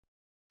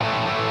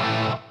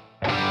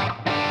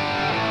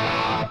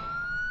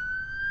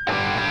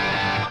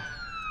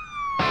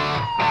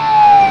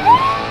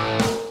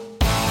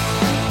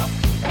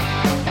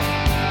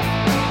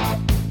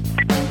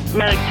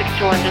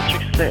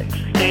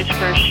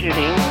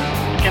shooting,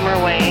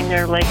 Skimmer Way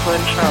near Lakewood,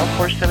 Charles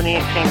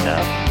 478 Tango.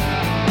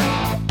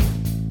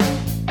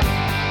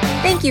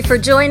 Thank you for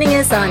joining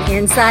us on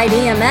Inside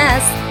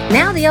EMS.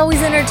 Now the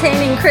always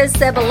entertaining Chris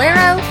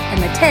Cebollero and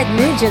the Ted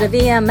Nugent of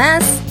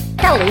EMS,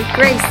 Kelly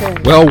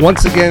Grayson. Well,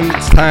 once again,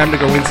 it's time to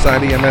go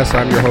Inside EMS.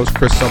 I'm your host,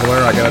 Chris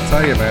Cebollero. I got to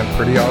tell you, man,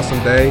 pretty awesome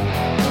day.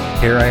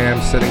 Here I am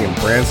sitting in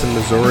Branson,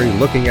 Missouri,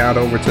 looking out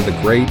over to the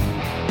great,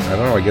 I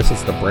don't know, I guess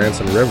it's the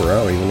Branson River.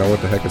 I don't even know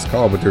what the heck it's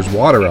called, but there's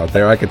water out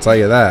there, I can tell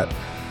you that.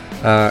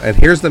 And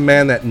here's the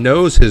man that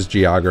knows his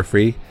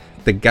geography,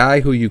 the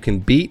guy who you can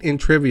beat in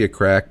trivia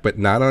crack, but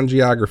not on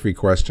geography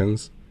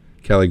questions,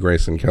 Kelly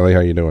Grayson. Kelly, how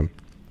you doing?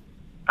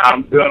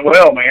 I'm doing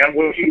well, man.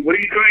 What are you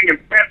doing in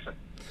Branson?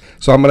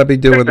 So I'm going to be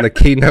doing the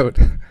keynote.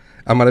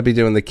 I'm going to be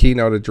doing the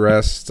keynote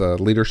address,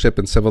 leadership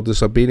and civil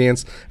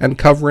disobedience, and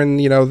covering,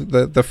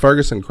 the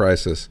Ferguson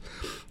crisis.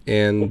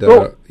 And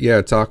cool.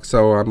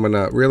 So I'm going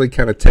to really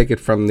kind of take it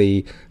from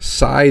the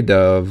side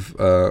of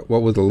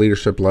what were the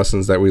leadership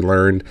lessons that we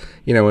learned,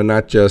 and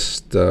not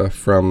just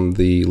from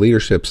the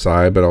leadership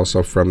side, but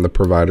also from the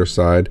provider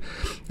side.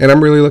 And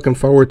I'm really looking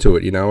forward to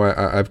it.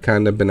 I've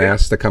kind of been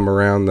asked to come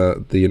around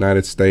the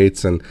United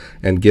States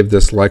and give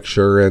this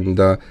lecture, and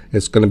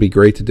it's going to be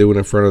great to do it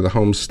in front of the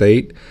home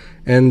state.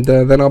 And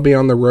then I'll be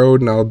on the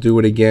road, and I'll do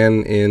it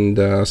again in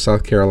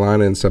South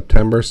Carolina in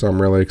September, so I'm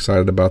really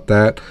excited about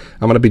that.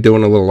 I'm going to be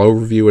doing a little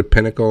overview at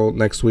Pinnacle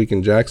next week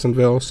in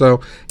Jacksonville.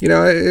 So,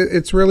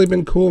 it's really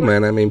been cool,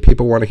 man. I mean,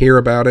 people want to hear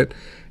about it.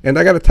 And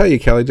I got to tell you,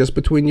 Kelly, just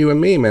between you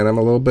and me, man, I'm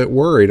a little bit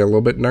worried, a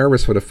little bit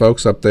nervous for the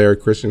folks up there at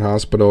Christian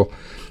Hospital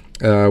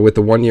with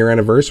the 1-year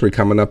anniversary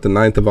coming up the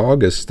 9th of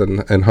August,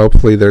 and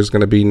hopefully there's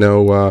going to be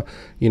no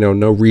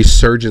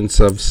resurgence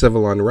of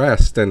civil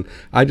unrest. And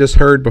I just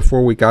heard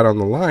before we got on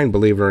the line,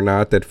 believe it or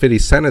not, that 50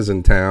 Cent is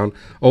in town.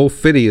 Old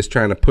 50 is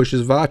trying to push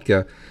his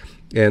vodka,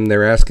 and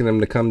they're asking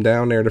him to come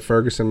down there to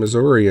Ferguson,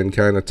 Missouri, and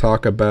kind of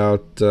talk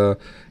about,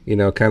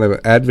 kind of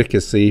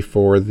advocacy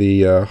for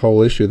the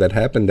whole issue that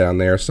happened down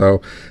there.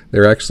 So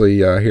they're actually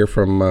hear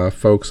from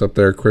folks up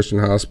there at Christian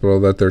Hospital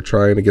that they're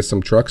trying to get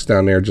some trucks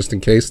down there just in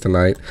case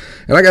tonight.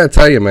 And I got to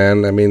tell you,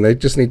 man, I mean, they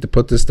just need to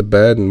put this to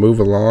bed and move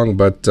along.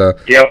 But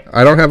yep.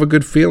 I don't have a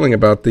good feeling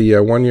about the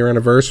 1-year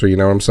anniversary. You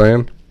know what I'm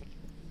saying?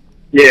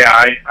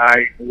 Yeah,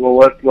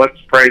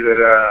 let's pray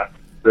that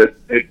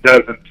it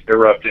doesn't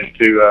erupt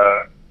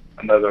into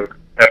another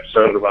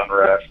episode of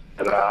unrest.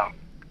 But,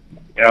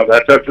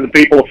 that's up to the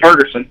people of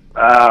Ferguson.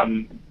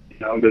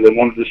 Do they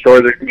want to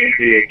destroy their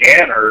community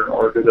again,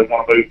 or do they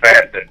want to move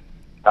past it?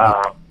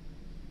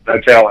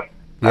 No telling.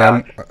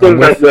 Yeah, so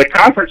the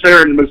conference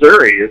there in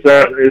Missouri, is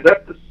that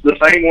the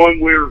same one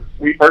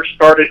we first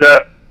started,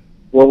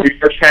 where we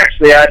first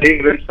hatched the idea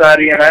of Inside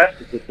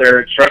EMS? Is it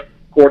their instructor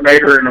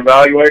coordinator and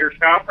evaluators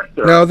conference?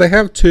 Or? No, they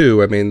have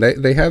two. I mean,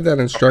 they have that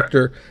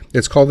instructor. Okay.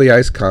 It's called the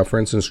ICE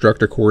conference,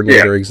 instructor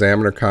coordinator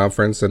examiner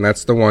conference, and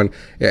that's the one,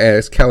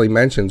 as Kelly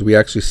mentions, we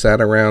actually sat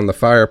around the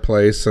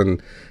fireplace,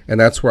 and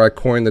that's where I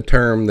coined the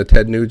term the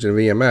Ted Nugent of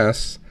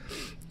EMS.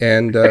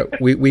 And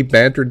we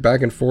bantered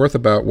back and forth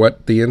about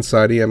what the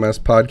Inside EMS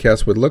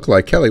podcast would look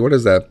like. Kelly, what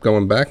is that,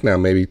 going back now,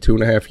 maybe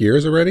 2.5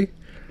 years already?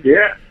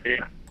 Yeah.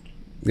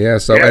 Yeah,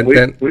 so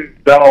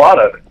we've done a lot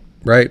of it.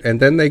 Right, and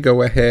then they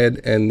go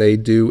ahead and they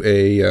do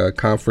a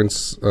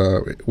conference,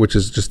 which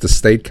is just a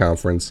state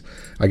conference.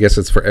 I guess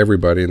it's for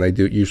everybody, and they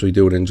usually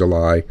do it in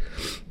July,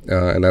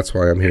 and that's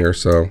why I'm here.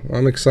 So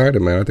I'm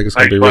excited, man. I think it's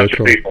going to be really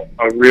cool. People,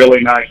 a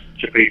really nice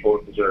bunch of people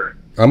in Missouri.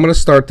 I'm going to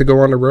start to go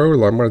on the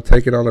road. I'm going to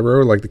take it on the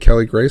road like the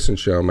Kelly Grayson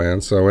show,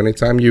 man. So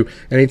anytime you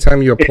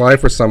apply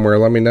for somewhere,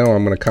 let me know.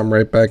 I'm going to come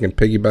right back and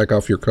piggyback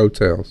off your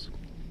coattails.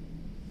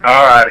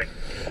 All right.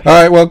 All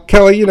right, well,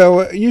 Kelly,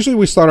 usually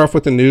we start off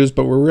with the news,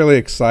 but we're really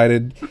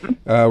excited.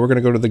 We're going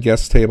to go to the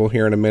guest table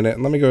here in a minute,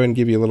 and let me go ahead and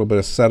give you a little bit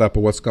of setup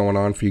of what's going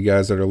on for you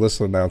guys that are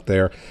listening out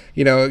there.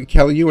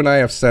 Kelly, you and I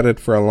have said it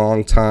for a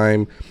long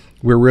time.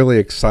 We're really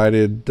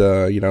excited.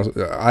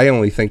 I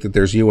only think that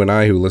there's you and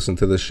I who listen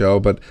to the show,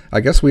 but I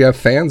guess we have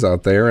fans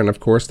out there, and of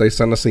course they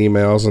send us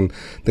emails and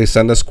they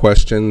send us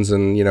questions,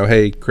 and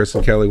hey, Chris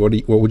and Kelly, what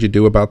would you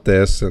do about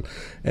this?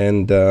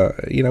 And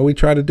we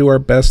try to do our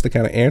best to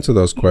kind of answer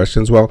those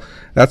questions. Well,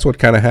 that's what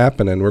kind of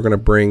happened, and we're going to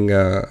bring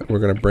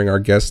our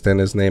guest in.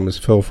 His name is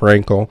Phil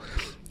Frankel.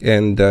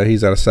 And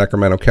he's out of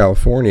Sacramento,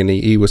 California, and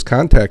he was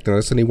contacting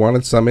us, and he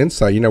wanted some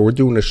insight. We're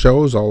doing the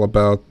shows all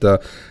about,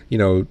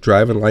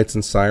 driving lights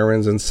and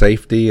sirens and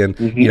safety, and,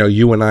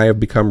 you and I have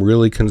become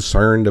really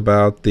concerned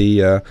about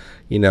the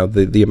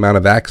amount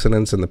of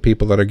accidents and the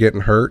people that are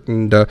getting hurt,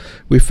 and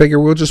we figure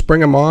we'll just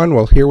bring him on,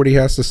 we'll hear what he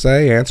has to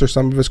say, answer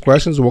some of his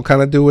questions, and we'll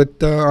kind of do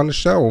it on the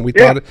show, and we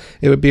thought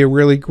it would be a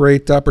really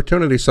great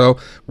opportunity. So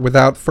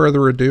without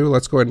further ado,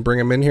 let's go ahead and bring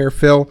him in here.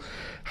 Phil,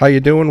 how you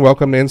doing?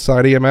 Welcome to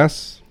Inside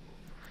EMS.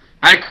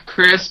 Hi,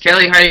 Chris.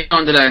 Kelly, how you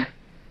doing today?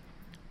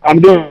 I'm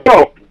doing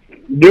well.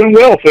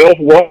 Phil.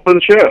 Welcome to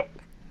the show.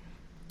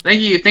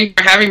 Thank you. Thank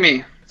you for having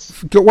me.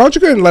 Why don't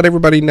you go ahead and let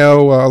everybody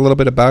know a little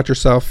bit about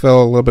yourself,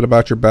 Phil, a little bit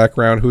about your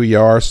background, who you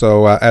are,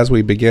 so as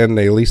we begin,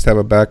 they at least have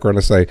a background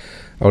to say,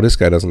 oh, this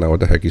guy doesn't know what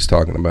the heck he's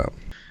talking about.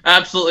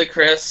 Absolutely,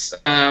 Chris.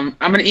 I'm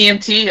an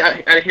EMT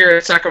out here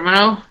in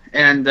Sacramento,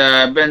 and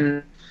I've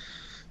been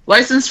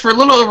licensed for a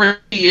little over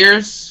 2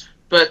 years,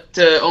 but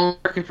only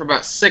working for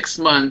about 6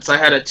 months. I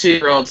had a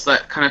 2-year-old, so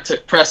that kind of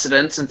took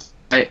precedence in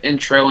my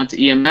intro into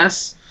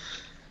EMS.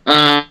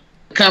 The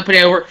company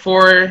I work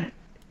for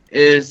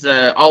is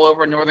all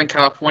over Northern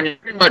California,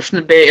 pretty much in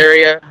the Bay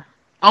Area,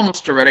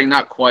 almost to Redding,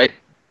 not quite.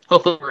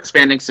 Hopefully we're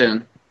expanding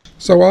soon.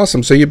 So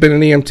awesome. So you've been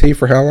an EMT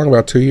for how long?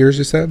 About 2 years,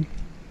 you said?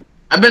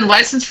 I've been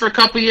licensed for a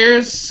couple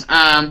years,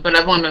 but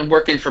I've only been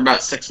working for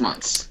about 6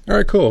 months. All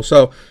right, cool.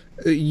 So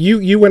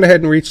you went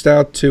ahead and reached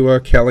out to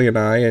Kelly and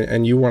I,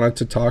 and you wanted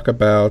to talk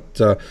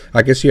about,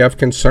 I guess you have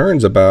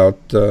concerns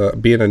about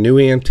being a new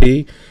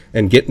EMT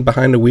and getting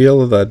behind the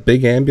wheel of that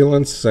big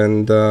ambulance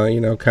and,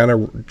 kind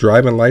of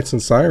driving lights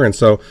and sirens.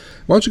 So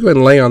why don't you go ahead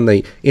and lay on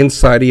the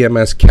Inside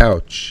EMS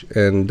couch,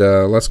 and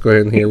let's go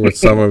ahead and hear what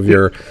some of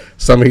your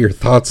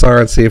thoughts are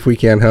and see if we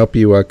can help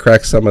you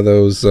crack some of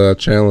those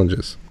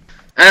challenges.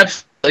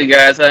 Absolutely,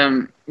 guys.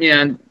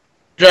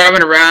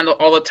 Driving around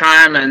all the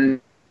time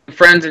and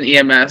friends in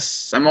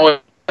EMS. I'm always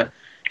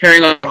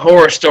hearing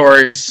horror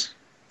stories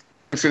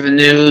through the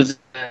news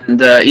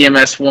and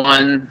EMS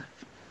One,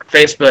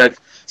 Facebook.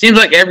 Seems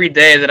like every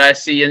day that I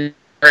see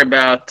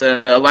about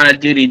a line of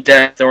duty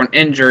death or an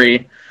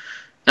injury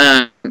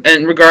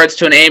in regards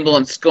to an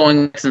ambulance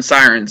going lights and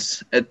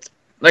sirens. It's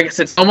like I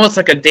said, it's almost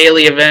like a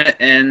daily event,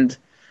 and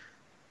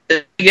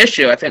it's a big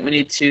issue I think we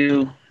need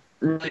to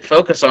really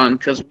focus on,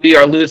 because we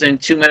are losing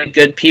too many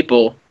good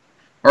people,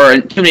 or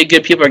too many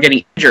good people are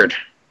getting injured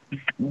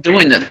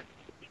doing this.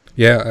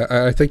 Yeah,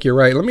 I think you're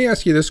right. Let me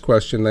ask you this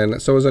question then.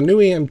 So as a new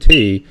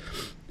EMT,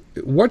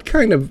 what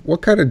kind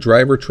of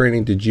driver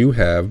training did you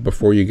have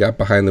before you got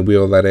behind the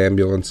wheel of that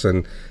ambulance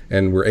and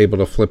were able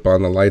to flip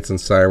on the lights and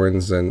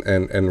sirens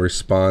and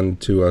respond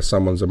to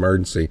someone's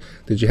emergency?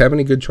 Did you have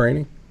any good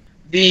training?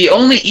 The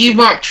only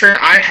EVOC training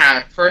I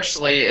have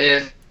personally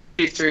is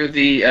through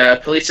the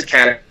police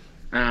academy.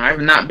 I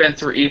have not been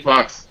through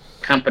EVOC's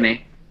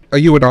company. Are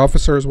you an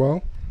officer as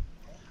well?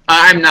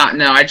 I'm not.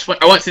 No, I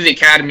went through the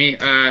academy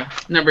a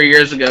number of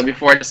years ago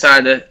before I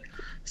decided to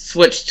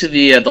switch to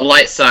the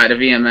light side of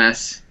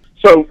EMS.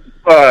 So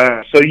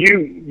the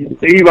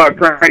EVOC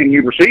training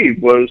you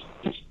received was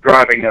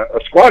driving a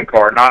squad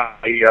car, not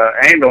a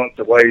ambulance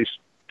that weighs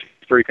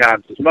 3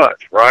 times as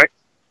much, right?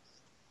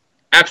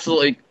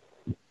 Absolutely.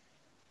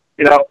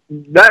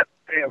 That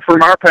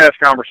from our past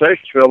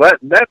conversations, Phil,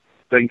 that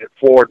thing that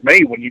floored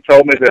me when you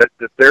told me that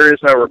there is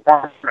no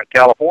requirement in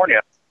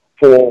California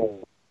for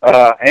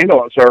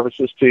ambulance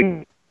services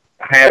to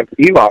have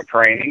EVOC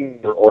training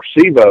or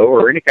SEVO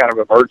or any kind of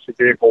emergency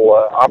vehicle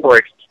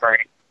operations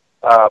training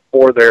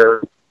for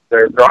their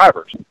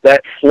drivers.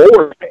 That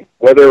floors me.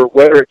 Whether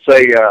it's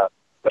a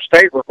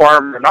state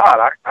requirement or not,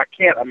 I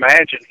can't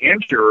imagine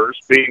insurers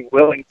being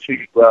willing to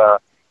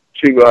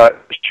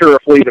insure a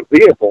fleet of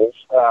vehicles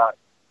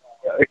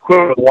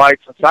equipped with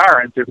lights and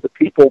sirens if the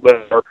people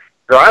that are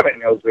driving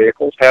those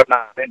vehicles have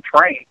not been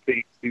trained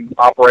to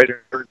operate an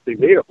emergency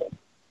vehicle.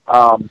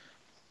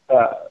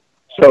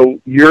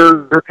 So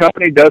your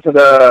company doesn't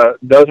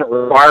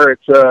require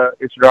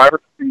its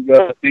drivers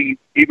to be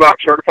EVOC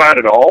certified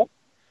at all?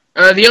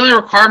 The only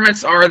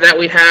requirements are that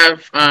we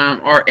have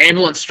our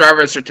ambulance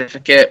driver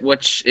certificate,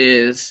 which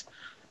is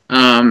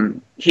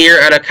here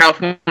at a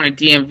California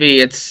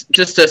DMV. It's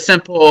just a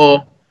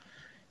simple,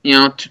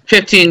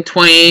 15,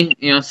 20,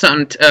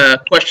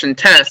 question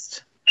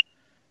test,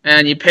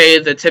 and you pay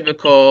the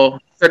typical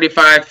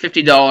 $35,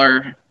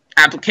 $50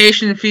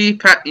 application fee.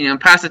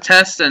 Pass the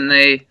test, and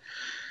they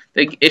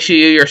issue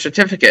you your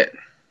certificate.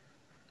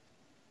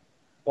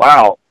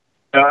 Wow.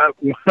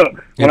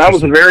 When I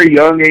was a very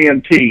young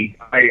EMT,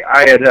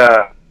 I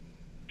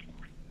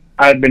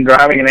had been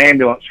driving an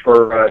ambulance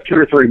for 2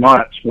 or 3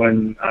 months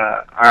when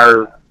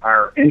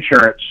our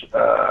insurance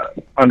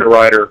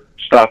underwriter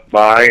stopped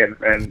by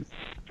and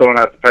filling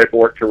out the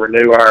paperwork to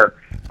renew our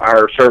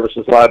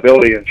services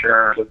liability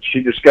insurance. And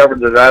she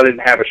discovered that I didn't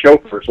have a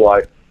chauffeur's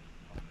license.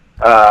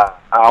 I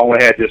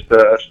only had just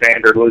a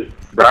standard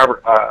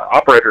driver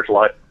operator's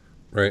license.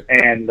 Right.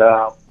 And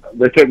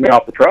they took me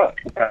off the truck.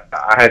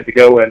 I had to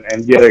go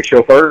and get a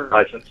chauffeur's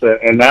license,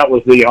 and that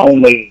was the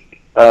only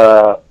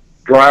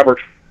driver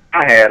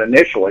I had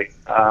initially.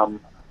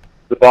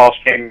 The boss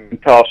came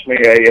and tossed me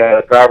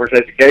a driver's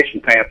education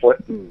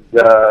pamphlet.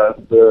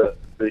 The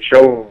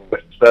show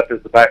stuff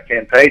is the back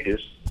 10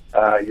 pages.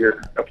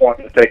 You're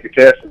appointed to take your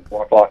test at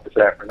 1 o'clock this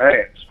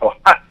afternoon. So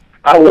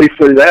I leafed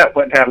through that,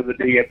 went down to the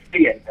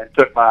DMV and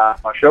took my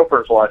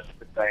chauffeur's license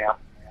exam.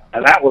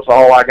 And that was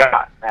all I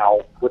got. Now,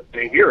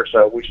 within a year or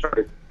so, we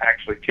started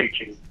actually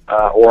teaching,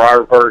 or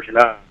our version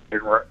of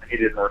it. He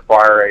didn't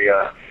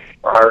require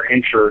our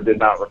insurer did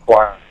not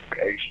require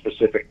a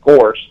specific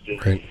course,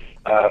 just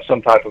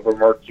some type of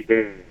emergency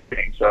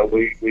training. So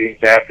we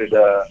adapted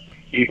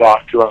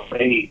EVOC to our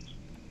needs.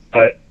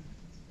 But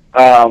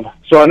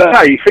so I know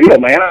how you feel,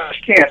 man. I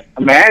just can't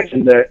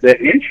imagine that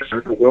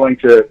insurers are willing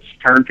to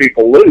turn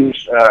people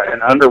loose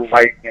and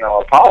underwrite,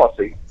 a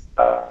policy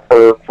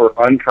for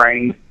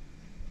untrained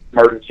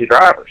emergency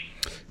drivers.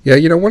 Yeah,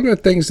 one of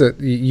the things that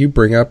you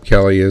bring up,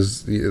 Kelly,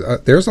 is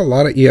there's a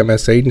lot of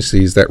EMS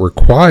agencies that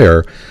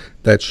require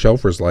that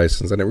chauffeur's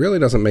license, and it really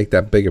doesn't make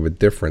that big of a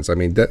difference. I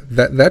mean,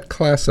 that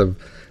class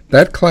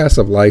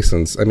of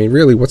license, I mean,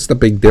 really, what's the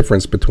big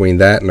difference between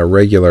that and a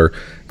regular,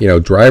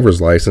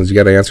 driver's license? You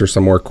got to answer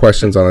some more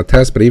questions on a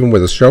test, but even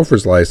with a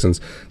chauffeur's license,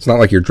 it's not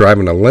like you're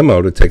driving a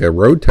limo to take a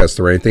road test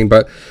or anything.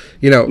 But,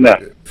 No.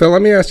 Phil,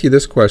 let me ask you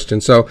this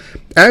question. So,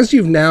 as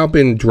you've now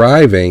been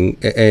driving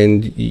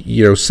and,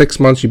 6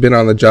 months you've been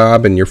on the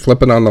job and you're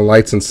flipping on the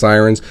lights and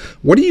sirens,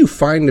 what do you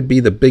find to be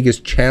the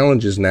biggest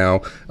challenges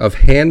now of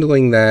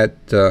handling that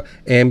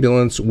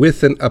ambulance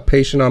with a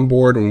patient on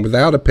board and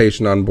without a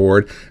patient on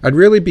board? I'd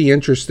really be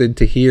interested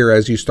to hear,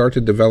 as you start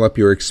to develop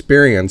your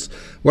experience,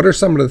 what are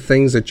some of the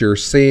things that you're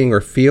seeing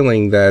or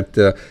feeling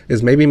that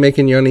is maybe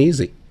making you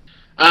uneasy?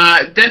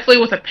 Definitely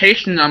with a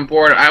patient on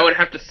board, I would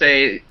have to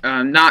say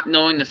not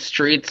knowing the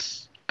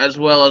streets as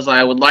well as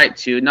I would like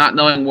to, not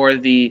knowing where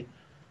the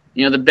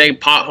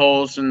big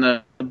potholes and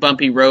the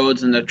bumpy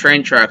roads and the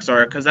train tracks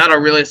are, because that'll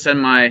really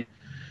send my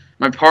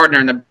partner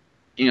in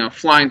the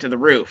flying to the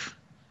roof.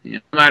 No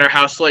matter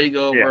how slow you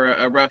go over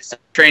a rough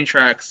train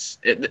tracks,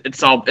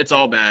 it's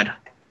all bad.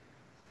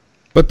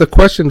 But the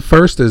question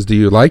first is, do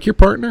you like your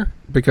partner?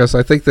 Because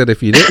I think that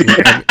if you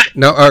didn't...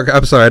 No,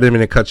 I'm sorry, I didn't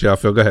mean to cut you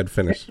off, Phil. Go ahead,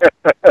 finish.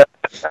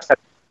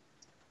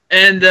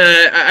 And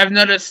I've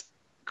noticed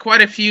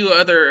quite a few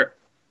other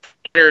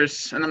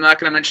riders, and I'm not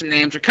going to mention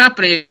names or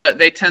companies, but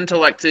they tend to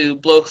like to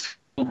blow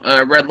through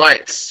red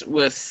lights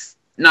with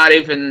not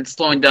even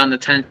slowing down to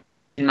 10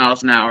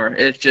 miles an hour.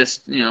 It's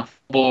just,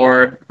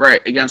 bore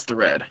right against the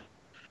red.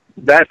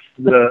 That's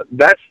the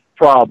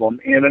problem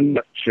in a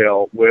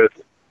nutshell with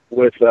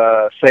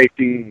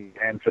safety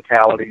and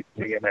fatalities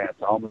in EMS,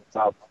 almost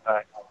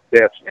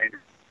deaths.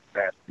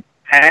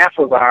 Half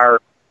of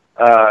our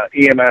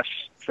EMS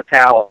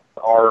fatalities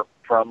are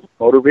from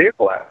motor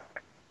vehicle accidents.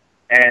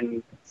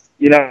 And,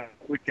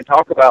 we can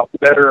talk about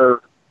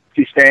better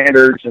safety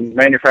standards and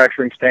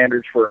manufacturing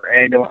standards for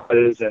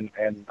ambulances and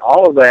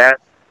all of that,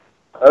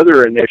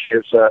 other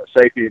initiatives,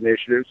 safety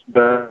initiatives,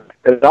 but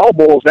it all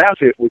boils down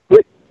to, if we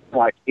quit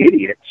like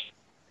idiots,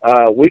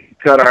 we could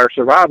cut our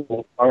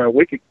survival,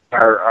 we could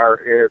cut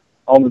our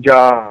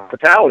on-the-job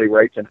fatality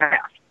rates in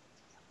half.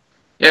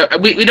 Yeah,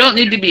 we don't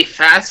need to be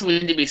fast, we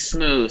need to be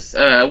smooth.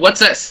 What's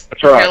that?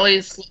 That's right.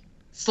 Kelly?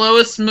 Slow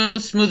is smooth,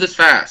 smooth is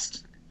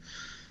fast.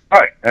 All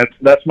right,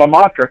 that's my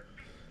mantra.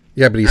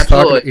 Yeah, but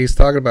he's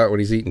talking about when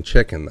he's eating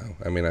chicken, though.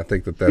 I mean, I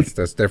think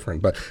that's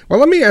different. But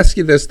let me ask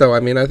you this, though. I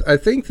mean, I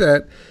think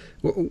that,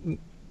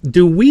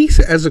 do we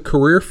as a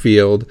career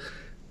field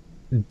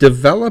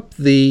develop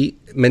the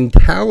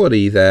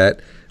mentality that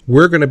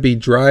we're going to be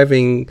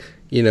driving,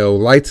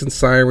 lights and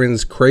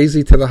sirens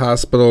crazy to the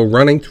hospital,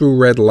 running through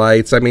red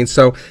lights? I mean,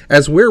 so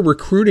as we're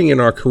recruiting in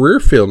our career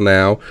field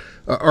now,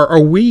 are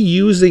we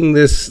using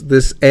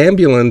this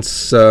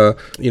ambulance,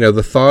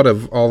 the thought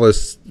of all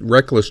this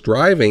reckless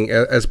driving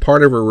as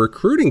part of a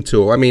recruiting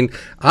tool? I mean,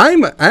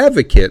 I'm an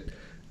advocate,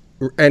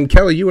 and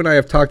Kelly, you and I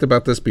have talked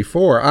about this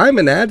before. I'm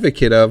an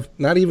advocate of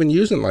not even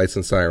using lights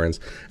and sirens.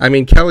 I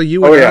mean, Kelly,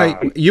 you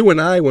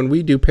and I, when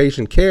we do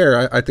patient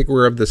care, I think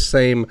we're of the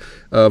same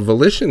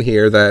volition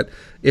here, that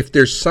if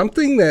there's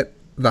something that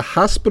the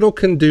hospital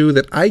can do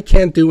that I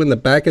can't do in the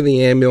back of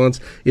the ambulance,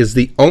 is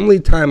the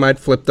only time I'd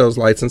flip those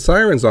lights and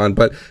sirens on.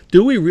 But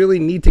do we really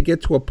need to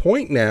get to a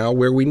point now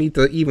where we need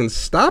to even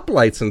stop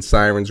lights and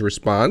sirens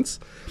response,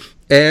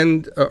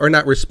 and or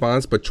not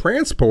response, but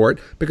transport,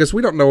 because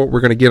we don't know what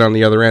we're going to get on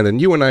the other end?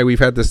 And you and I, we've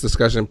had this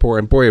discussion before,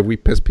 and boy, have we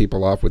pissed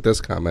people off with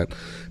this comment.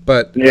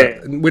 But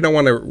we don't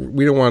want to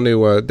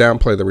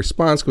downplay the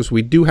response, because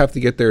we do have to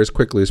get there as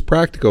quickly as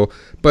practical.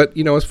 But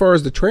as far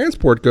as the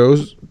transport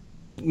goes,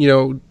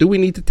 do we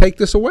need to take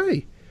this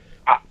away?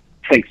 I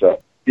think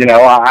so.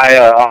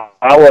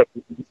 I'll let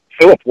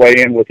Philip weigh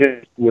in with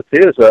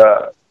his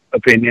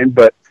opinion,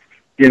 but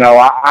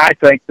I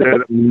think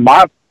that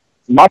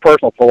my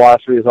personal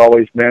philosophy has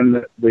always been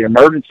that the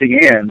emergency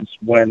ends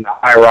when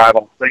I arrive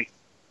on the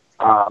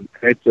scene.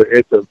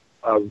 It's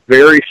a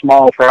very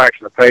small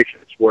fraction of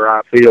patients where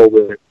I feel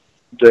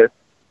that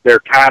their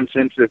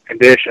time-sensitive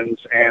conditions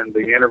and the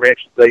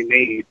interventions they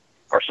need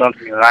are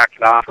something that I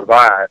cannot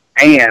provide,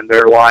 and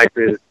their life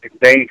is in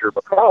danger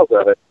because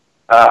of it.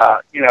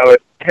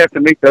 It have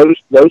to meet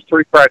those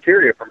three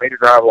criteria for me to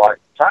drive lights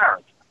and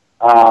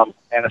sirens.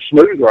 And a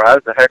smooth ride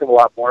is a heck of a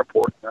lot more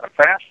important than a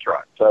fast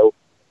ride. So,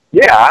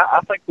 I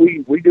think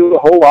we do a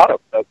whole lot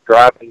of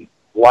driving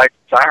lights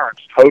and sirens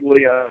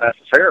totally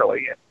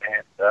unnecessarily,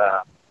 and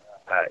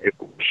if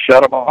we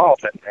shut them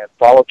off and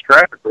follow the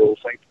traffic rules,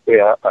 things would be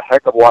a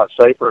heck of a lot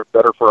safer and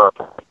better for our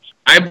patients.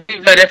 I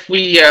believe that if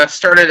we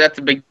started at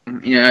the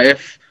beginning,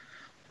 if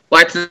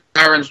lights and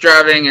sirens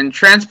driving and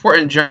transport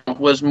in general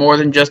was more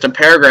than just a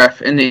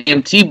paragraph in the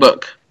EMT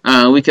book,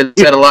 we could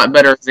set a lot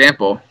better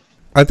example.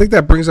 I think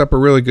that brings up a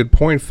really good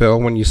point, Phil.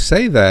 When you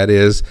say that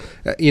is,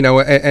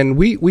 and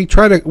we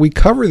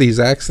cover these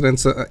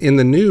accidents in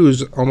the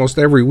news almost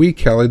every week,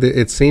 Kelly.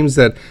 It seems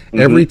that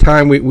every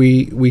time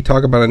we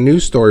talk about a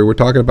news story, we're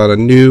talking about a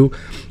new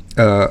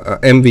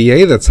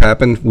MVA that's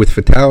happened with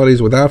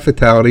fatalities, without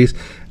fatalities.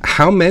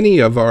 How many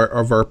of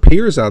our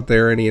peers out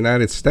there in the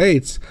United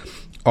States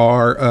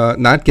are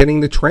not getting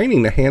the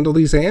training to handle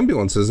these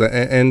ambulances?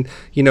 And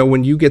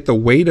when you get the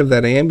weight of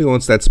that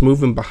ambulance that's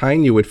moving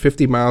behind you at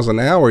 50 miles an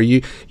hour,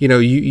 you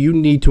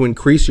need to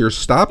increase your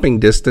stopping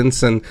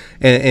distance, and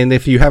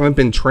if you haven't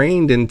been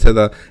trained into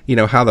the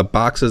how the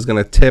box is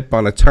going to tip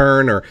on a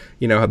turn, or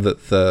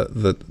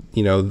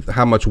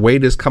how much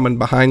weight is coming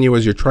behind you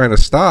as you're trying to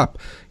stop,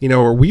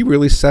 are we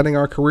really setting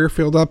our career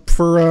field up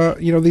for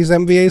these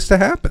MVAs to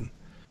happen?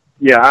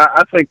 Yeah,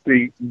 I think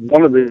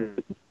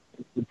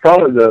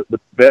probably the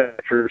best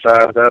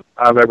exercise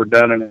I've ever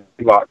done in an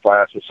EVOC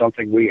class is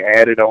something we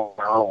added on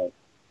our own.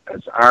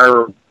 As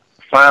our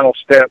final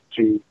step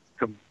to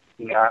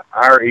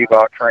our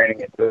EVOC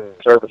training at the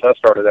service I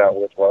started out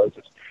with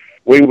is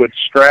we would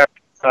strap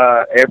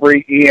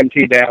every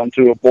EMT down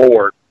to a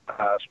board,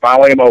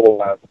 spinally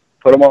immobilize them,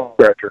 put them on a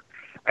stretcher,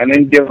 and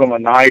then give them a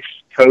nice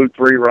code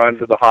 3 run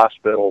to the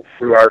hospital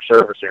through our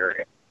service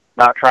area.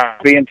 Not trying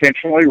to be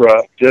intentionally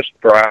rough, just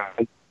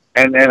driving.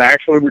 And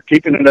actually, we're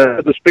keeping it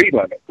at the speed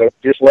limit. So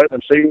just letting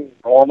them see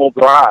normal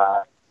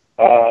drive,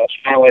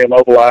 spinally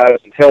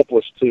immobilized and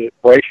helpless to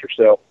brace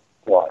yourself.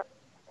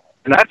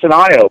 And that's an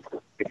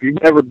eye-opener. If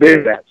you've never been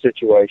in that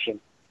situation,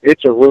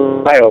 it's a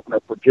real eye-opener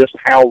for just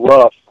how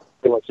rough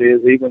ambulance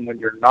is, even when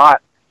you're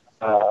not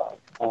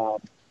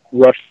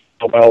rushing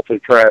well through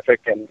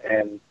traffic and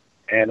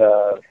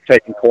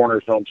taking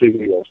corners on 2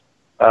 wheels.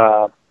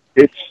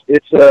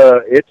 It's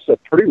a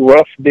pretty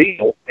rough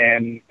deal,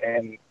 and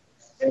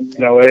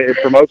it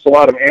promotes a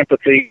lot of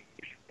empathy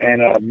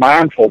and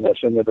mindfulness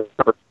in the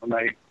driver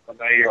when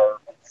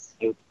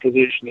the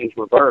position is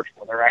reversed,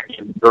 when they're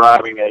actually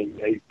driving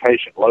a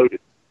patient loaded.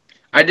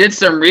 I did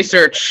some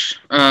research.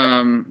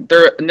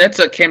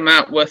 NHTSA came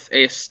out with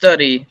a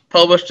study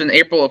published in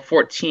April of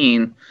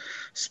 2014,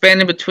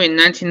 spanning between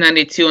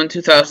 1992 and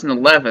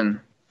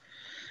 2011,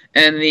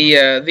 and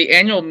the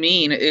annual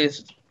mean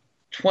is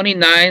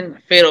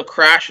 29 fatal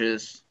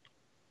crashes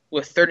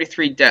with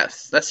 33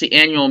 deaths. That's the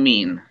annual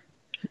mean.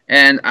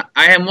 And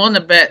I am willing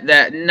to bet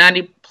that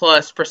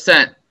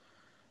 90+%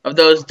 of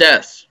those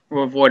deaths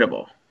were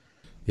avoidable.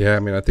 Yeah, I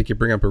mean, I think you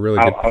bring up a really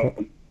good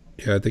point.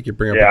 Yeah, I think you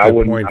bring up a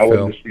good point, Phil. I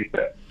wouldn't dispute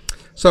that.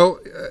 So,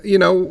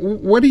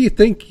 what do you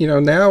think,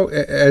 now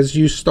as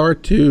you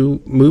start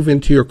to move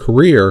into your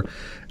career,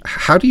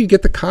 how do you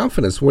get the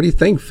confidence? What do you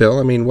think, Phil?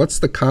 I mean, what's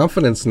the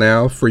confidence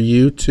now for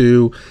you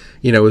to,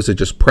 is it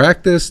just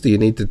practice? Do you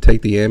need to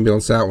take the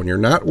ambulance out when you're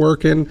not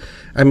working?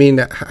 I mean,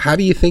 how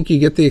do you think you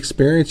get the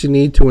experience you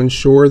need to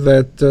ensure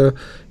that,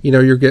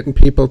 you're getting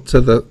people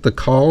to the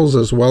calls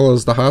as well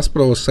as the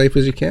hospital as safe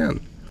as you can?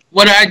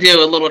 What I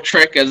do, a little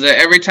trick, is that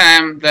every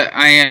time that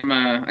I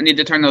need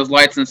to turn those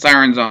lights and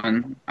sirens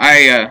on,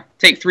 I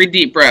take 3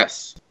 deep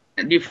breaths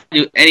and do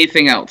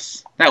anything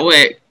else. That way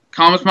it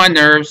calms my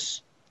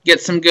nerves,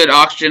 gets some good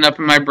oxygen up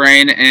in my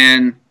brain,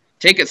 and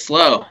take it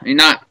slow. I mean,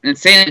 not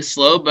insanely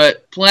slow,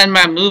 but plan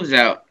my moves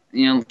out.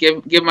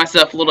 Give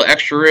myself a little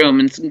extra room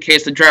in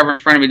case the driver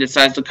in front of me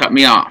decides to cut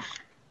me off.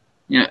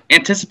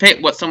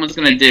 Anticipate what someone's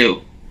going to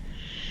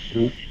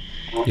do.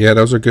 Yeah,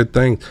 those are good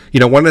things.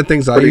 One of the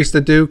things I used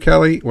to do,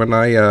 Kelly, when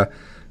I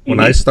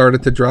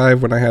started to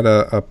drive, when I had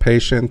a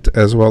patient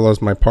as well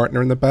as my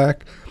partner in the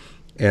back,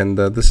 and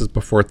this is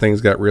before things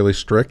got really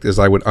strict, is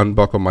I would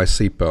unbuckle my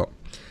seatbelt.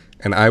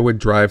 And I would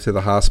drive to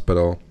the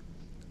hospital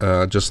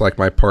just like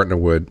my partner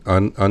would,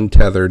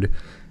 untethered,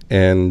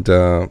 and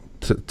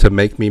to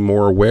make me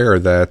more aware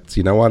that,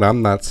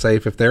 I'm not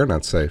safe if they're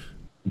not safe.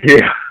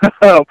 Yeah,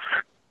 I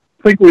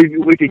think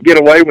we could get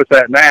away with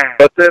that now.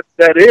 But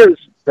that is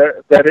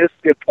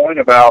a good point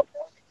about,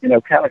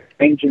 kind of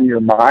changing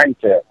your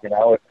mindset.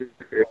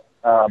 If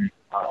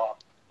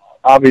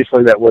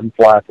obviously that wouldn't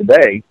fly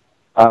today,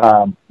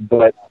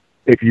 but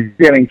if you're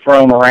getting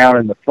thrown around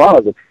in the front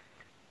of the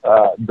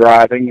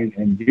driving,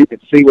 and you can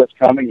see what's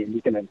coming, and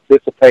you can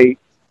anticipate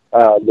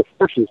the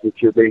forces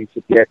that you're being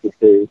subjected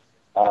to.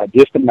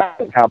 Just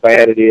imagine how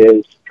bad it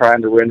is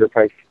trying to render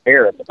patient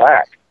care in the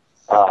back.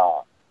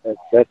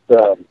 That's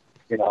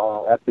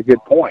a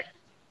good point.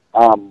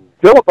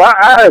 Philip,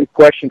 I have a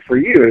question for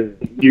you.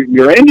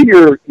 You're into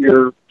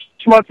your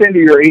 6 months into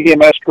your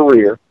EMS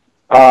career.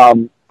 How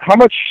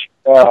much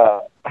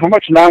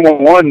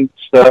 911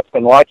 stuff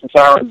and lights and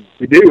sirens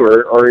do you do,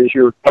 or is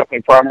your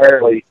company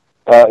primarily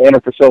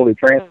inter-facility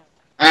transit?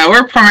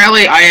 We're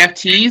primarily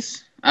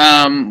IFTs.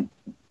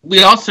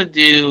 We also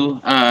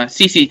do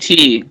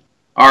CCT.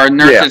 Our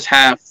nurses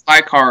have fly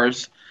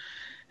cars.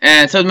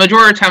 And so the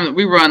majority of the time that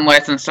we run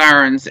lights and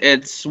sirens,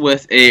 it's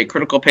with a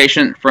critical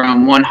patient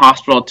from one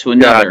hospital to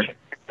another. Gotcha.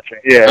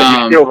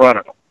 Yeah, you still run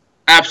it.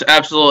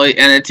 Absolutely.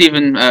 And it's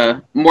even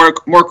more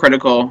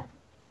critical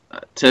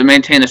to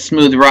maintain a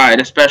smooth ride,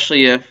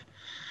 especially if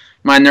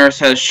my nurse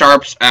has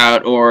sharps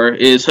out or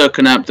is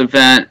hooking up the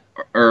vent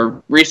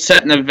or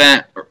resetting the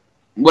vent, or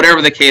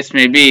whatever the case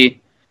may be.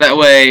 That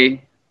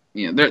way,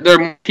 there are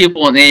more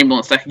people in the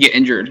ambulance that can get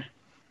injured.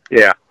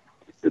 Yeah.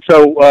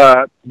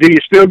 So, do you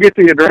still get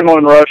the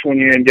adrenaline rush when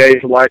you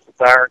engage the lights and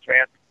sirens,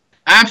 man?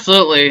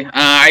 Absolutely.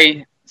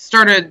 I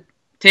started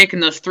taking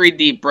those 3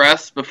 deep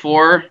breaths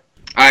before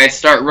I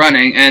start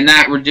running, and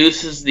that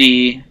reduces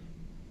the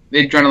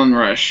adrenaline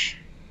rush.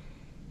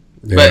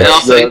 Yeah, but it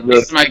also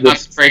increases my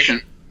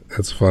concentration.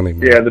 That's funny,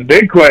 man. Yeah, the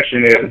big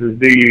question is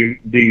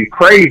do you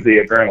crave the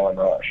adrenaline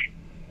rush?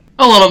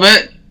 A little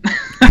bit.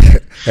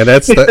 And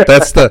that's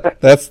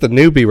the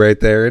newbie right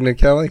there, isn't it,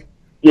 Kelly?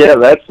 Yeah,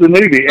 that's the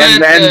newbie,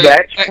 and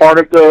that's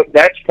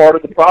part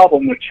of the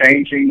problem with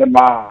changing the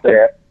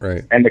mindset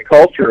and the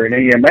culture in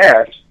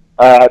EMS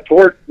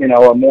toward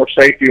a more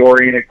safety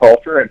oriented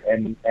culture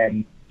and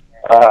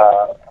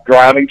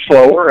driving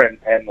slower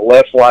and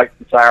less like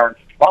the sirens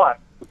response,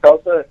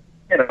 because a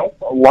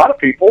lot of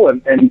people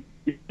and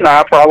you and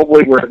I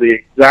probably were the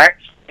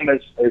exact same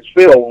as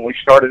Phil when we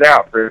started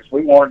out, Chris.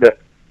 We wanted to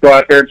go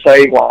out there and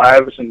save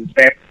lives and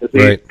stamp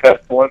disease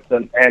pestilence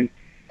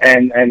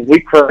and we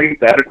crave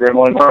that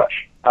adrenaline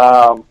rush.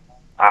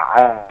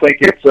 I think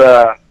it's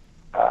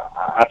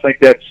I think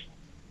that's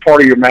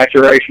part of your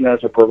maturation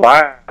as a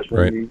provider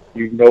when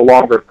you no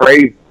longer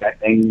crave that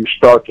and you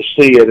start to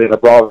see it in a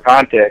broader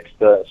context,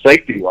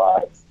 safety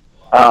wise.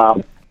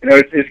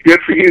 It's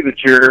good for you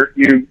that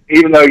you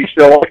even though you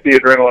still like the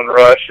adrenaline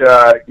rush,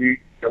 you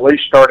at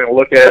least starting to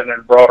look at it in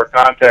a broader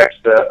context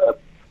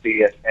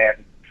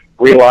and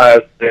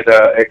realize that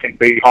it can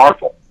be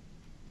harmful.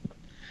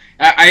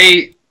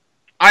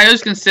 I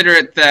always consider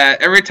it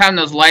that every time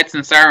those lights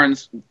and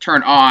sirens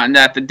turn on,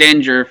 that the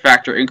danger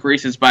factor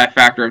increases by a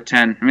factor of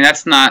 10. I mean,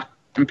 that's not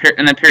an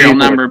imperial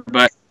number,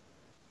 but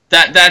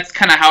that's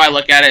kind of how I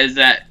look at it, is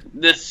that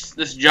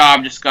this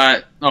job just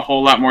got a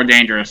whole lot more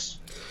dangerous.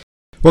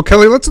 Well,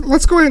 Kelly, let's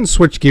go ahead and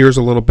switch gears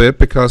a little bit,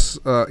 because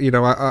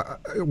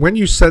when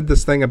you said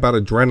this thing about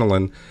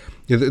adrenaline,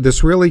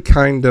 this really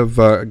kind of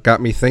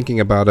got me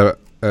thinking about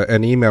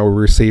an email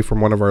we received from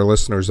one of our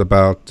listeners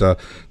about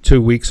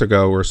 2 weeks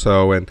ago or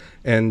so, and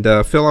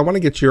Phil, I want to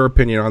get your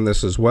opinion on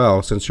this as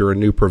well, since you're a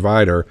new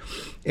provider.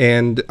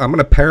 And I'm going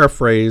to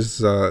paraphrase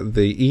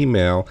the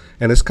email,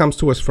 and this comes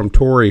to us from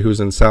Tori, who's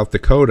in South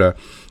Dakota.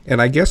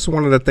 And I guess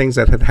one of the things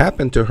that had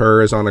happened to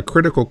her is on a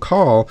critical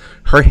call,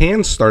 her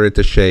hands started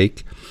to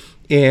shake,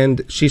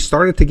 and she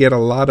started to get a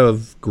lot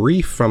of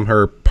grief from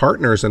her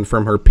partners and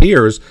from her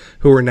peers,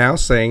 who are now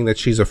saying that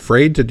she's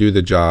afraid to do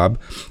the job,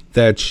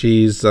 that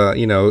she's,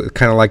 kind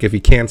of like, if you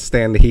can't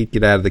stand the heat,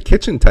 get out of the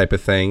kitchen type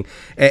of thing.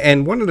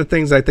 And one of the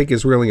things I think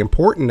is really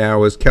important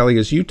now is, Kelly,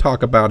 as you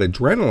talk about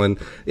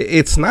adrenaline,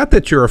 it's not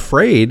that you're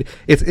afraid,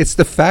 it's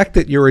the fact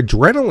that your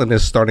adrenaline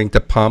is starting to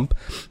pump.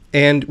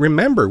 And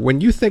remember,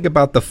 when you think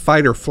about the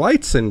fight or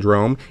flight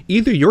syndrome,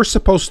 either you're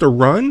supposed to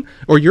run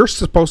or you're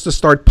supposed to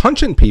start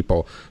punching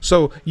people.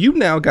 So you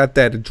now got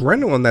that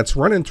adrenaline that's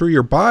running through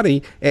your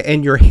body,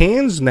 and your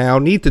hands now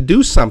need to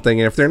do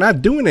something. And if they're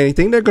not doing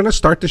anything, they're going to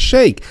start to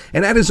shake.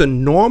 And that is a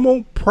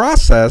normal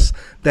process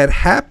that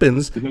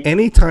happens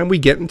anytime we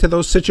get into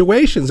those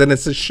situations. And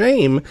it's a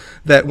shame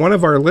that one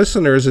of our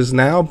listeners is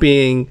now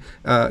being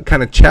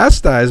kind of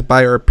chastised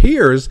by our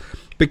peers,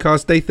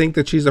 because they think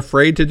that she's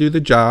afraid to do the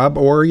job,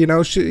 or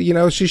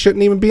she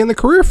shouldn't even be in the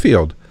career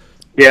field.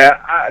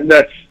 Yeah,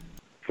 that's,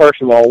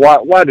 first of all,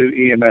 why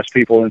do EMS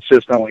people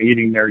insist on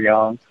eating their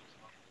young?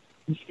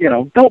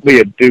 Don't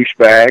be a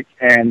douchebag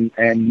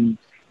and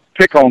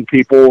pick on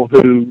people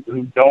who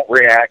don't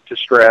react to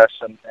stress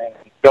and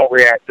don't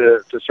react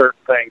to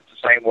certain things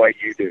the same way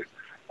you do.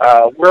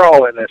 We're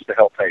all in this to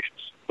help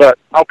patients. But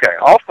okay,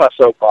 off my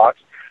soapbox.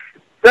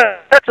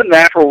 That's a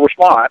natural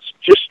response.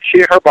 Just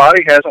her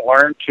body hasn't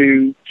learned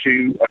to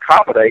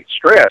accommodate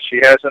stress. She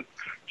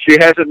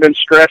hasn't been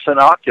stress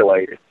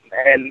inoculated,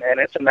 and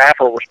it's a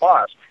natural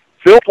response.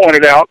 Phil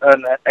pointed out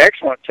an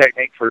excellent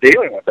technique for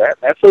dealing with that.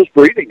 And that's those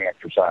breathing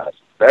exercises.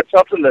 That's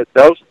something that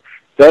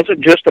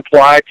doesn't just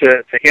apply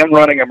to him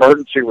running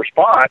emergency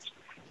response.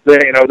 They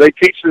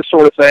teach this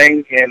sort of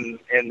thing in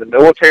the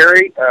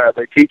military.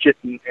 They teach it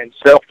in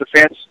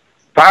self-defense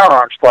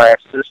firearms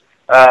classes.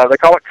 They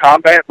call it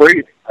combat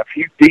breathing. A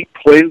few deep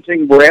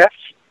cleansing breaths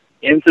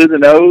in through the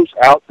nose,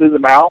 out through the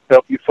mouth,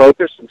 help you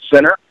focus and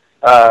center,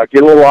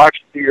 get a little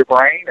oxygen to your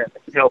brain, and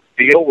help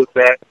deal with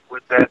that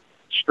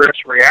stress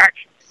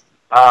reaction.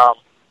 But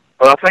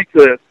I think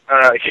that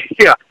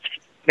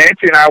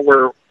Nancy and I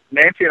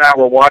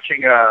were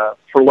watching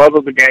For Love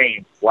of the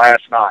Game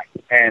last night,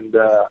 and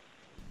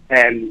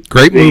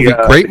great movie,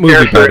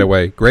 by the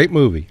way, great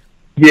movie.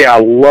 Yeah, I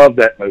love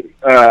that movie.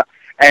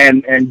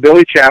 And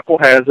Billy Chappell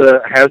has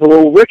a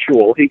little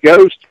ritual he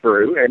goes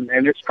through, and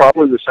it's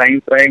probably the same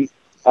thing.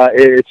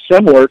 It's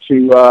similar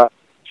to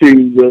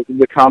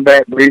the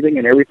combat breathing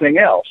and everything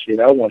else.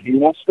 When he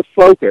wants to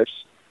focus,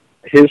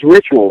 his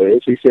ritual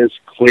is, he says,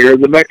 clear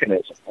the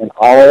mechanism, and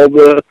all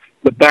the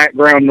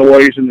background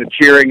noise and the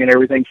cheering and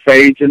everything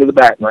fades into the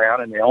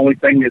background, and the only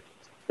thing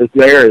that's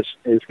there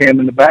is him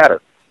and the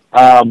batter.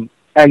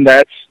 And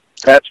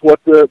that's what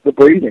the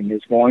breathing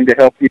is going to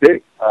help you do.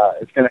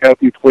 It's going to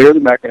help you clear the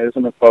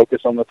mechanism and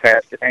focus on the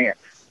task at hand.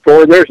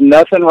 For there's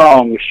nothing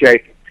wrong with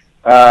shaking.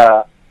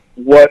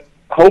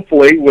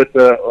 Hopefully with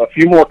a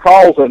few more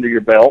calls under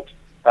your belt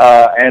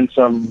and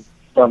some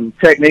some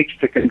techniques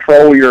to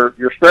control your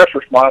stress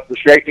response. The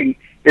shaking,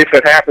 if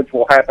it happens,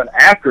 will happen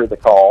after the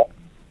call.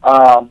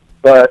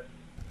 But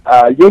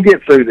you'll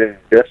get through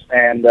this,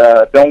 and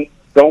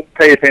don't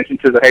pay attention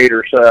to the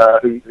haters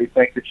who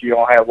think that you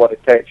don't have what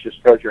it takes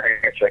just because your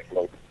hand shakes a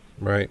little bit.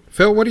 Right.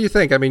 Phil, what do you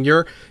think? I mean,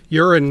 you're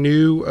a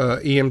new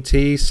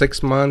EMT,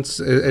 6 months.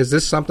 Is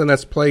this something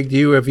that's plagued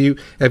you? Have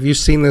you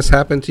seen this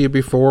happen to you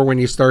before when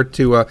you start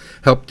to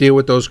help deal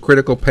with those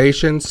critical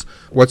patients?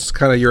 What's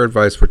kind of your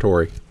advice for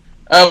Tori?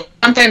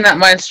 One thing that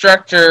my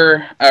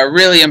instructor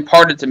really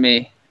imparted to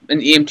me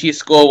in EMT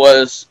school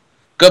was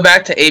go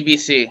back to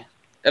ABC.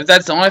 If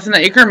that's the only thing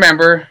that you can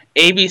remember,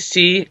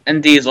 ABC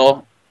and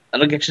diesel,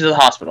 that'll get you to the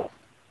hospital.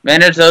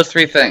 Manage those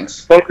three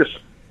things. Focus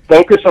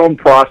on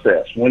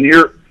process. When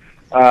you're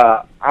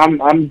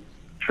I'm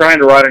trying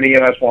to write an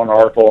EMS1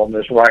 article on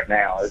this right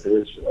now.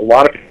 A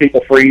lot of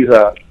people freeze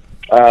up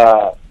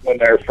when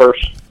they're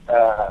first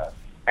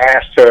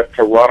asked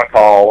to run a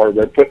call or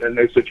they're put in a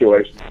new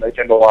situation. They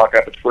tend to lock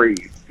up and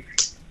freeze.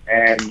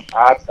 And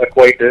I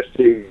equate this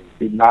to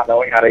not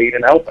knowing how to eat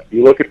an elephant.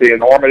 You look at the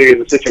enormity of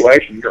the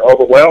situation, you're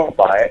overwhelmed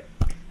by it,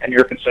 and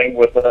you're consumed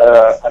with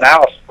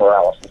analysis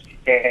paralysis. You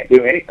can't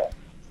do anything.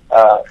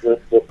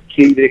 The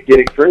key to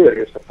getting through it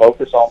is to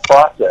focus on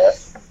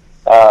process.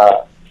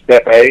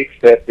 Step A,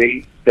 step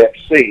B, step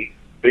C.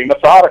 Be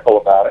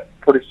methodical about it.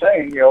 Pretty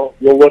soon, you'll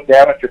look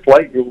down at your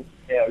plate. You'll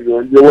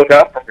look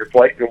up from your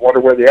plate. You'll wonder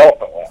where the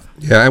elephant went.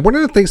 Yeah, and one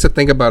of the things to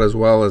think about as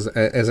well as an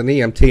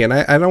EMT, and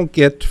I don't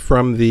get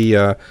from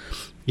the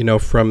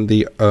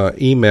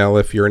email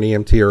if you're an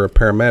EMT or a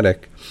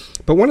paramedic,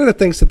 but one of the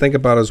things to think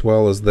about as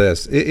well is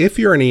this: if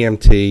you're an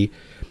EMT.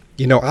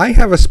 I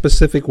have a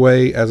specific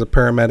way as a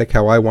paramedic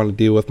how I want to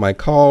deal with my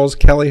calls.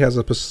 Kelly has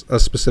a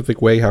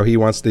specific way how he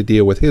wants to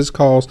deal with his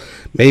calls.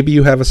 Maybe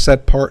you have a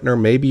set partner.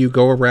 Maybe you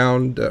go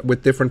around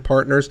with different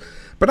partners.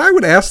 But I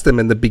would ask them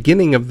in the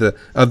beginning of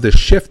the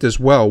shift as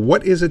well,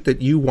 what is it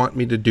that you want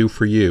me to do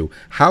for you?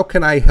 How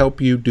can I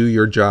help you do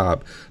your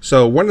job?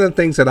 So one of the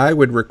things that I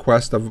would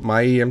request of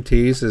my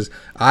EMTs is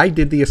I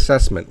did the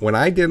assessment. When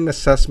I did an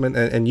assessment,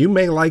 and you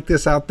may like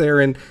this out there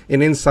in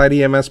Inside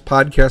EMS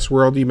podcast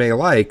world, you may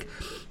like,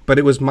 but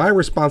it was my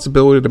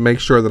responsibility to make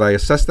sure that I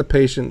assessed the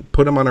patient,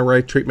 put him on a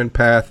right treatment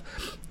path,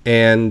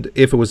 and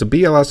if it was a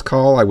BLS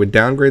call, I would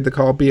downgrade the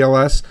call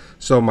BLS.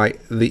 So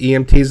the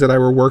EMTs that I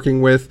were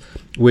working with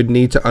would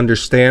need to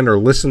understand or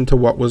listen to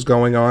what was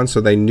going on so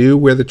they knew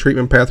where the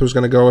treatment path was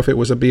going to go if it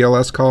was a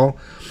BLS call.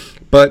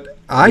 But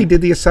I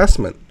did the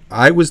assessment.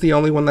 I was the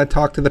only one that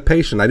talked to the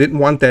patient. I didn't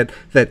want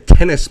that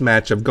tennis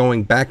match of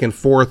going back and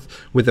forth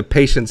with the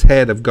patient's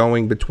head of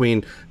going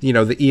between,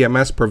 the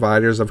EMS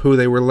providers of who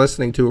they were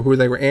listening to or who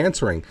they were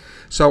answering.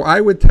 So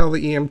I would tell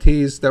the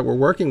EMTs that were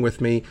working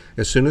with me,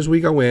 as soon as we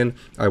go in,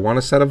 I want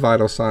a set of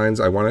vital signs.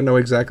 I want to know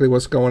exactly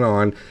what's going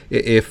on.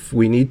 If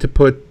we need to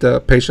put the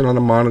patient on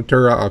a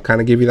monitor, I'll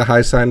kind of give you the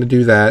high sign to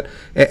do that.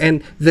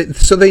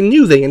 So they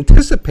knew, they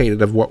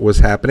anticipated of what was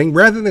happening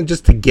rather than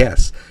just to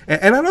guess.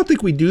 And I don't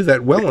think we do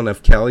that well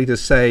enough, Kelly, to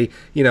say,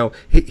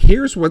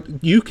 here's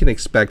what you can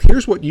expect.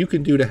 Here's what you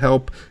can do to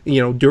help,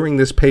 during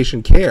this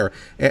patient care.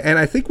 And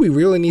I think we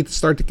really need to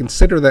start to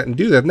consider that and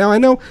do that. Now, I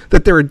know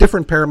that there are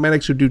different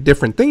paramedics who do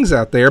different things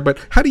out there, but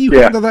how do you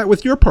handle that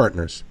with your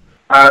partners?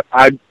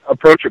 I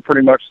approach it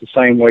pretty much the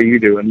same way you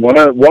do. And one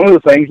of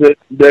the things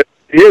that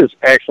is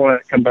excellent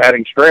at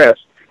combating stress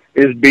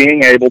is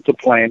being able to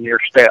plan your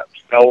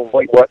steps, know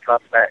what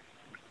comes next.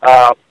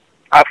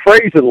 I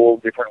phrase it a little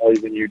differently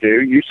than you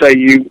do. You say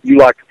you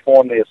like to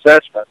perform the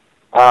assessment.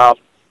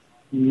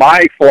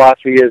 My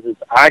philosophy is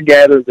I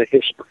gather the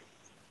history,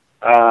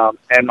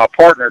 and my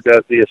partner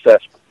does the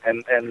assessment.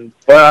 And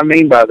what I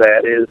mean by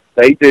that is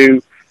they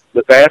do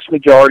the vast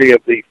majority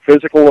of the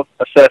physical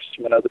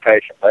assessment of the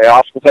patient. They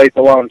auscultate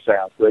the lung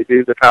sounds. They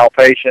do the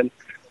palpation.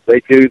 They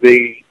do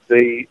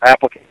the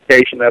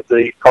application of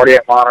the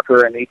cardiac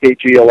monitor and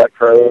EKG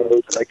electrodes,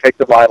 and they take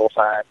the vital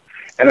signs.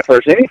 And if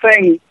there's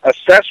anything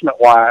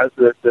assessment-wise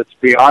that's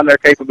beyond their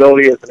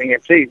capability as an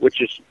EMT, which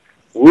is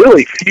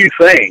really few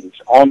things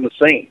on the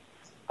scene,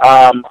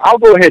 I'll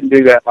go ahead and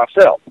do that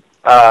myself.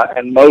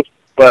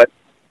 But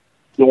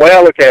the way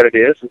I look at it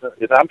is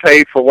I'm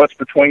paid for what's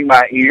between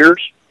my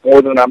ears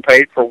more than I'm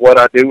paid for what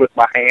I do with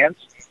my hands.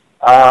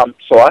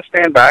 So I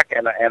stand back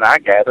and I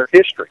gather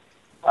history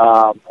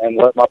and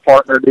let my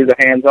partner do the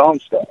hands-on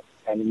stuff.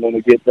 And when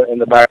we get in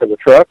the back of the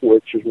truck,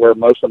 which is where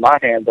most of my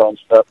hands-on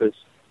stuff is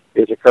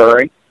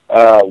occurring,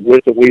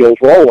 with the wheels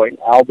rolling,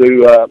 I'll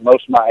do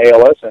most of my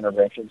ALS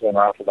interventions en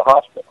route to the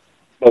hospital.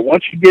 But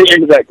once you get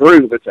into that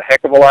groove, it's a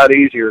heck of a lot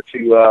easier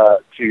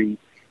to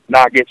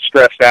not get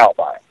stressed out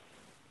by it.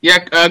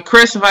 Yeah,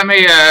 Chris, if I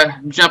may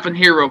jump in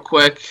here real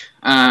quick.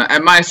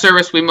 At my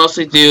service, we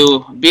mostly do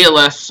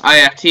BLS,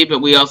 IFT, but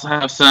we also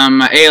have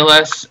some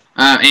ALS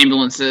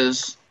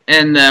ambulances.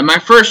 And my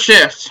first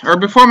shift, or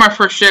before my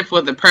first shift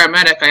with the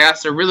paramedic, I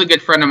asked a really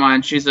good friend of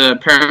mine. She's a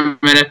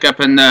paramedic up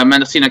in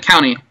Mendocino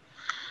County.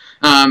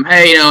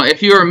 Hey,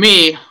 if you were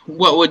me,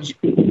 what would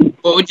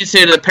you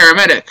say to the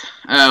paramedic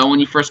when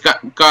you first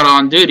got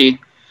on duty?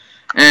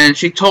 And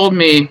she told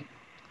me,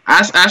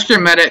 ask your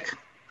medic,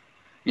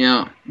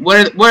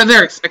 what are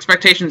their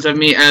expectations of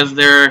me as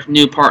their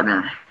new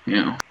partner,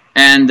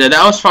 And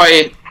that was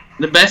probably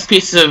the best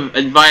piece of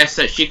advice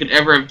that she could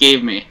ever have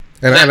gave me.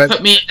 And that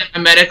put me and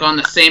my medic on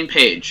the same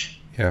page.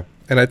 Yeah.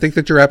 And I think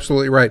that you're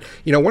absolutely right.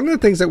 One of the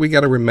things that we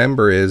got to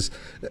remember is,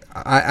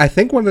 I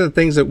think one of the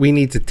things that we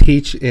need to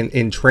teach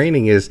in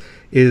training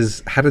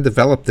is how to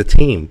develop the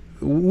team.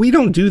 We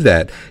don't do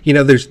that.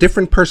 There's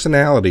different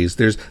personalities.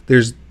 There's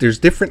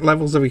different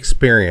levels of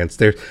experience.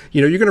 You're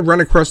going to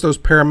run across those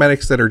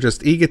paramedics that are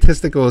just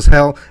egotistical as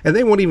hell, and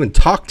they won't even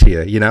talk to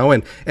you.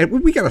 And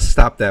we got to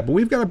stop that. But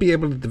we've got to be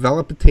able to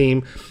develop a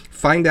team,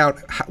 find out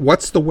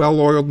what's the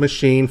well-oiled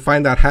machine,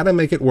 find out how to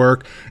make it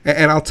work.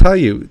 And I'll tell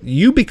you,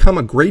 you become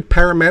a great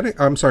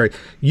paramedic.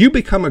 You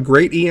become a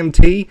great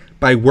EMT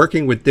by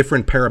working with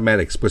different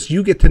paramedics, because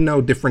you get to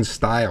know different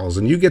styles,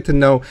 and you get to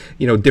know,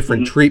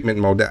 different treatment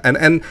mode.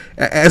 And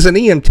as an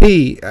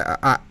EMT,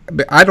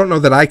 I don't know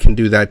that I can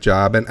do that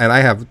job, and I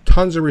have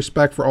tons of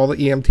respect for all the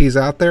EMTs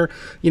out there,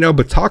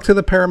 but talk to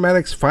the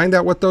paramedics, find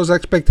out what those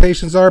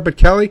expectations are. But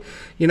Kelly,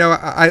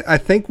 I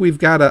think we've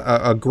got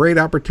a great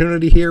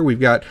opportunity here. We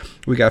got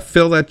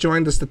Phil that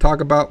joined us to talk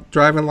about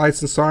driving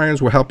lights and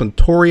sirens. We're helping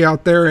Tori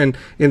out there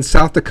in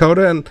South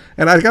Dakota, and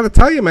I got to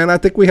tell you, man, I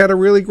think we had a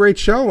really great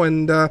show,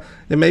 and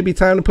it may be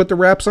time to put the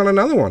wraps on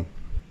another one.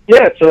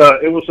 Yeah,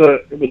 it was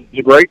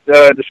a great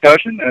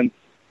discussion, and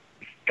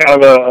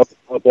kind of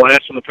a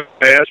blast from the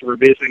past,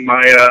 revisiting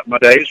my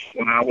days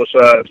when I was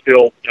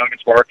still young and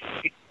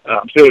sparky.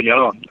 I'm still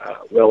young,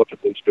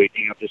 relatively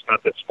speaking. I'm just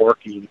not that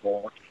sparky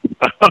anymore.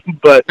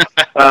 But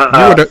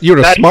you're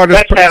the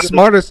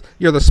smartest.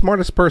 You're the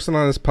smartest person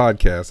on this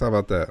podcast. How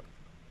about that?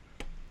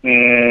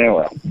 Yeah,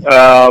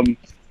 well,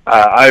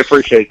 I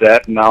appreciate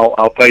that, and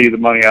I'll pay you the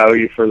money I owe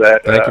you for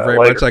that. Thank you very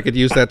much. I could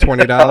use that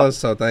 $20,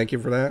 so thank you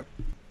for that.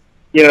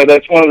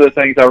 That's one of the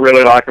things I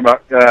really like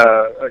about,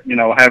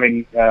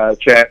 having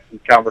chats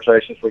and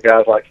conversations with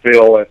guys like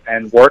Phil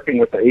and working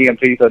with the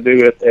EMTs I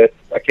do at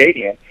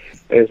Acadian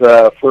is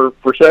for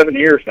 7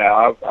 years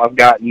now, I've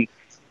gotten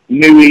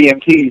new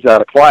EMTs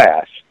out of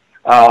class.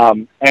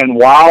 And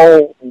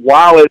while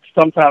it's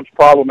sometimes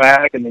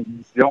problematic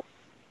and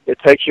it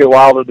takes you a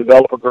while to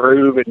develop a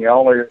groove, and you're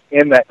only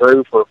in that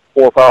groove for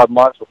 4 or 5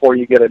 months before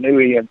you get a new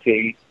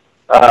EMT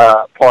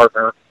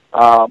partner,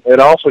 it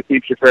also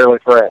keeps you fairly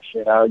fresh.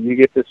 You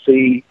get to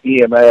see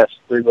EMS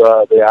through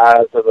the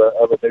eyes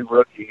of a new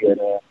rookie, and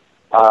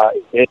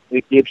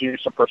it gives you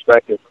some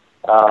perspective,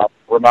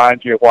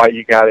 reminds you of why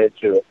you got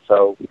into it.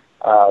 So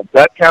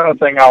that kind of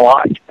thing I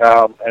like.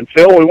 And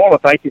Phil, we want to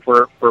thank you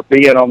for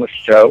being on the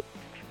show.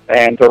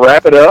 And to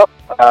wrap it up,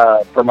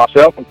 for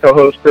myself and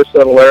co-host Chris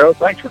Ceballero,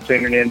 thanks for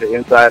tuning in to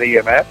Inside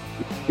EMS.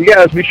 You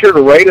guys be sure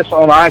to rate us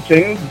on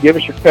iTunes. Give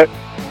us your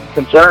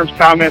concerns,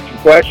 comments, and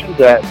questions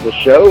at the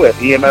show at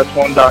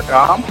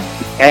ems1.com.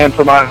 And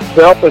for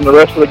myself and the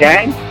rest of the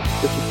gang,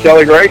 this is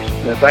Kelly Grace,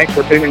 and thanks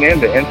for tuning in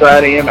to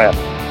Inside EMS.